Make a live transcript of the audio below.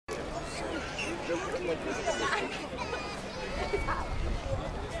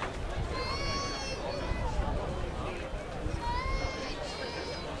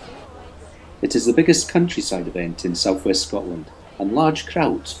It is the biggest countryside event in southwest Scotland, and large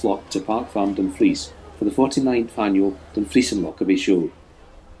crowds flock to Park Farm Dumfries for the 49th annual Dumfries and Lockerbie Show.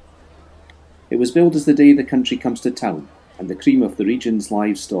 It was billed as the day the country comes to town, and the cream of the region's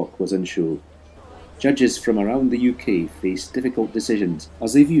livestock was on show. Judges from around the UK faced difficult decisions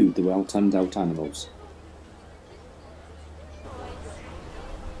as they viewed the well-turned-out animals.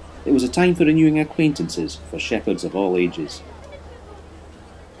 It was a time for renewing acquaintances for shepherds of all ages.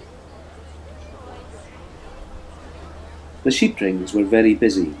 The sheep rings were very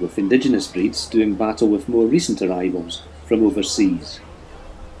busy, with indigenous breeds doing battle with more recent arrivals from overseas.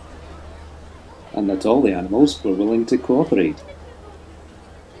 And not all the animals were willing to cooperate.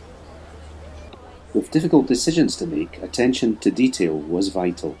 With difficult decisions to make, attention to detail was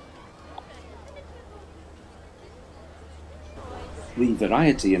vital. The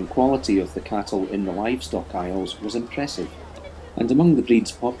variety and quality of the cattle in the livestock aisles was impressive, and among the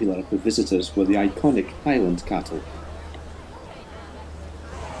breeds popular with visitors were the iconic Highland cattle.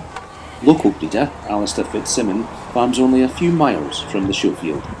 Local breeder Alistair Fitzsimmons farms only a few miles from the show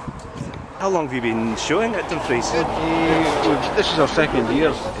field. How long have you been showing at Dumfries? This is our second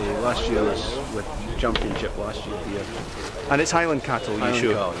year. Last year was with Championship last year here. And it's Highland cattle you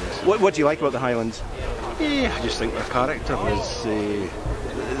show? Cattle, yes. What do you like about the Highlands? I just think their character is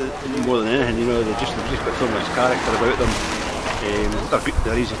more than anything. You know, they've just got so much character about them.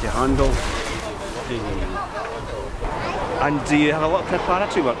 They're easy to handle. And do you have a lot of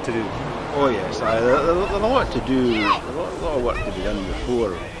preparatory work to do? Oh yes, there's a lot to do. A lot of work to be done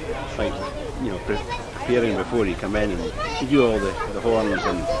before, like preparing before you come in, and you do all the horns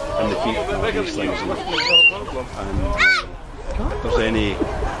and the feet and all these things. And if there's any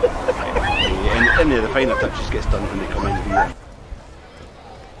of the finer touches gets done when they come in here.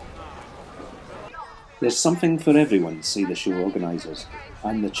 There's something for everyone, say the show organisers,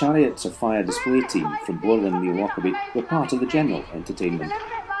 and the Chariots of Fire display team from Borland near Lockerbie were part of the general entertainment.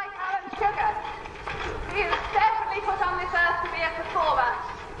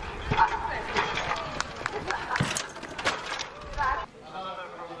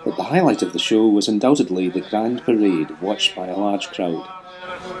 But the highlight of the show was undoubtedly the grand parade watched by a large crowd.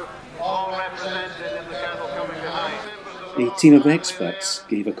 A team of experts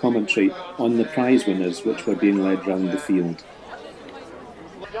gave a commentary on the prize winners which were being led round the field.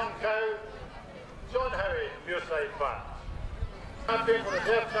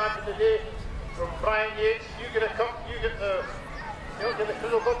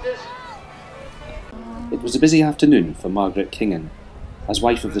 It was a busy afternoon for Margaret Kingan. As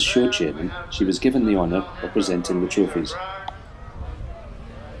wife of the show chairman, she was given the honour of presenting the trophies.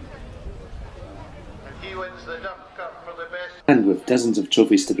 And with dozens of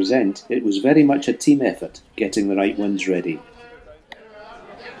trophies to present, it was very much a team effort, getting the right ones ready.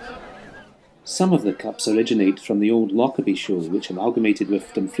 Some of the cups originate from the old Lockerbie Show, which amalgamated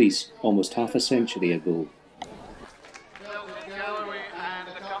with Dumfries almost half a century ago.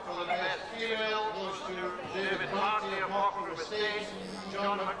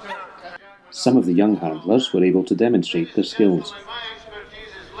 Some of the young handlers were able to demonstrate their skills.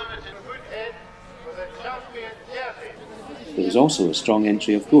 There was also a strong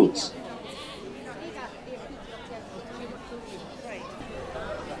entry of goats.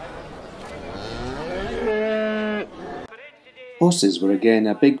 Horses were again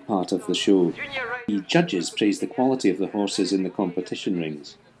a big part of the show. The judges praised the quality of the horses in the competition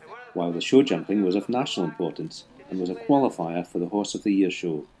rings, while the show jumping was of national importance and was a qualifier for the Horse of the Year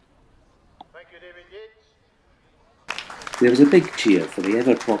show. There was a big cheer for the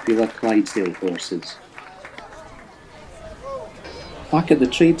ever-popular Clydesdale horses. Back at the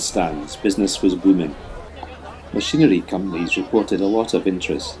trade stands, business was booming. Machinery companies reported a lot of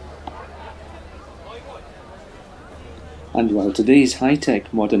interest. And while today's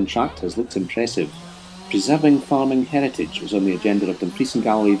high-tech modern tractors looked impressive, preserving farming heritage was on the agenda of Dumfries and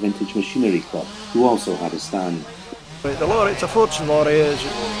Galloway Vintage Machinery Club, who also had a stand. The lorry, it's a fortune lorry, as you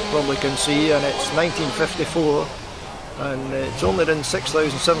probably can see, and it's 1954. And it's only done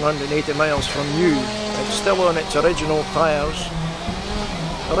 6,780 miles from new. It's still on its original tyres.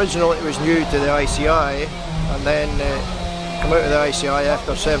 Originally it was new to the ICI, and then came out of the ICI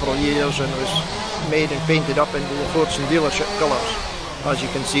after several years and was made and painted up into the Fortune dealership colours, as you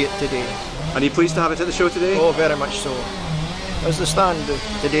can see it today. Are you pleased to have it at the show today? Oh, very much so. As the stand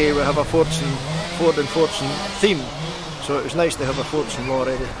today, we have a Ford and Fortune theme, so it was nice to have a Fortune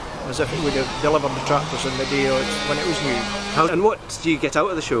lorry, as if it would have delivered the tractors in the day when it was new. And what do you get out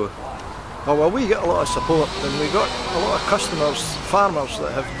of the show? Oh, well, we get a lot of support, and we've got a lot of customers, farmers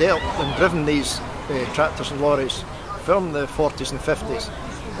that have dealt and driven these tractors and lorries from the 40s and 50s,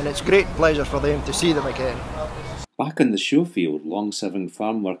 and it's great pleasure for them to see them again. Back on the show field, long-serving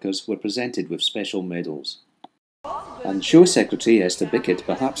farm workers were presented with special medals. And Show Secretary Esther Bickett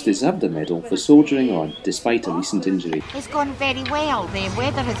perhaps deserved a medal for soldiering on despite a recent injury. It's gone very well. The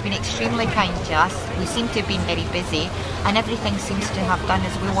weather has been extremely kind to us. We seem to have been very busy, and everything seems to have done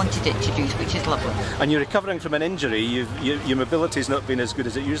as we wanted it to do, which is lovely. And you're recovering from an injury. Your mobility's not been as good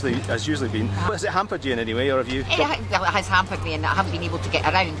as it has usually been. Has it hampered you in any way, or have you? Well, it has hampered me, and I haven't been able to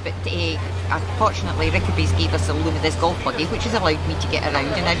get around. But unfortunately, Rickaby's gave us a loan of this golf buggy, which has allowed me to get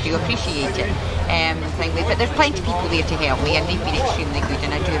around, and I do appreciate it. But there's plenty of people there to help me, and they've been extremely good,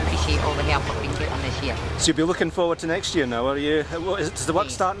 and I do appreciate all the help I've been getting this year. So you'll be looking forward to next year now, are you? Does the work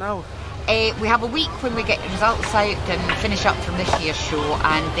start now? We have a week when we get results out and finish up from this year's show,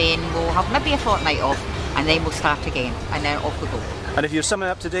 and then we'll have maybe a fortnight off, and then we'll start again, and then off we go. And if you're summing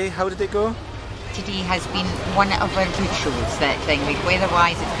up today, how did it go? Today has been one of our good shows.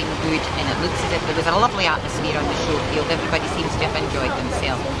 Weather-wise, it's been good, and it looks as if there was a lovely atmosphere on the show field. Everybody seems to have enjoyed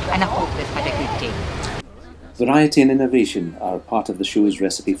themselves, and I hope they've had a good day. Variety and innovation are part of the show's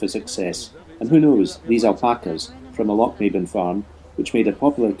recipe for success, and who knows, these alpacas from a Lochmaben farm, which made a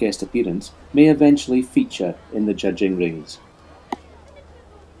popular guest appearance, may eventually feature in the judging rings.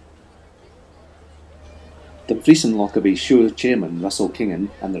 Dumfries and Lockerbie Show chairman Russell Kingan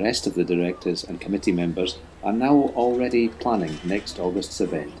and the rest of the directors and committee members are now already planning next August's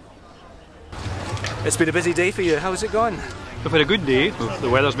event. It's been a busy day for you. How's it gone? We've had a good day. The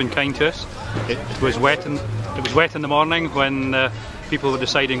weather's been kind to us. It was wet in the morning when people were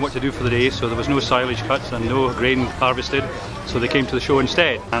deciding what to do for the day, so there was no silage cuts and no grain harvested, so they came to the show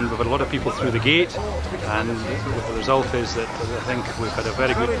instead. And we've had a lot of people through the gate, and the result is that I think we've had a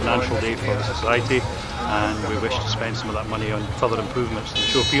very good financial day for the society, and we wish to spend some of that money on further improvements to the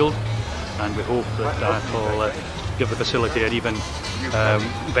show field, and we hope that will give the facility an even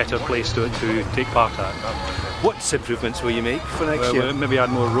better place to take part at. What improvements will you make for next year? We'll maybe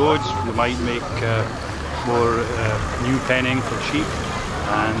add more roads, we might make more new penning for sheep,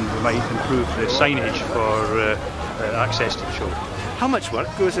 and we might improve the signage for access to the show. How much work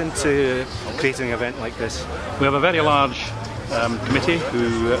goes into creating an event like this? We have a very large committee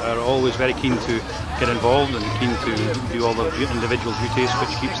who are always very keen to get involved and keen to do all the individual duties,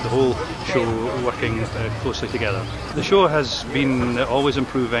 which keeps the whole show working closely together. The show has been always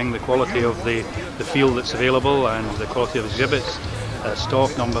improving the quality of the field that's available and the quality of exhibits.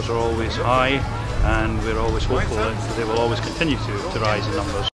 Stock numbers are always high, and we're always hopeful that they will always continue to rise in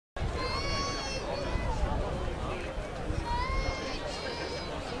numbers.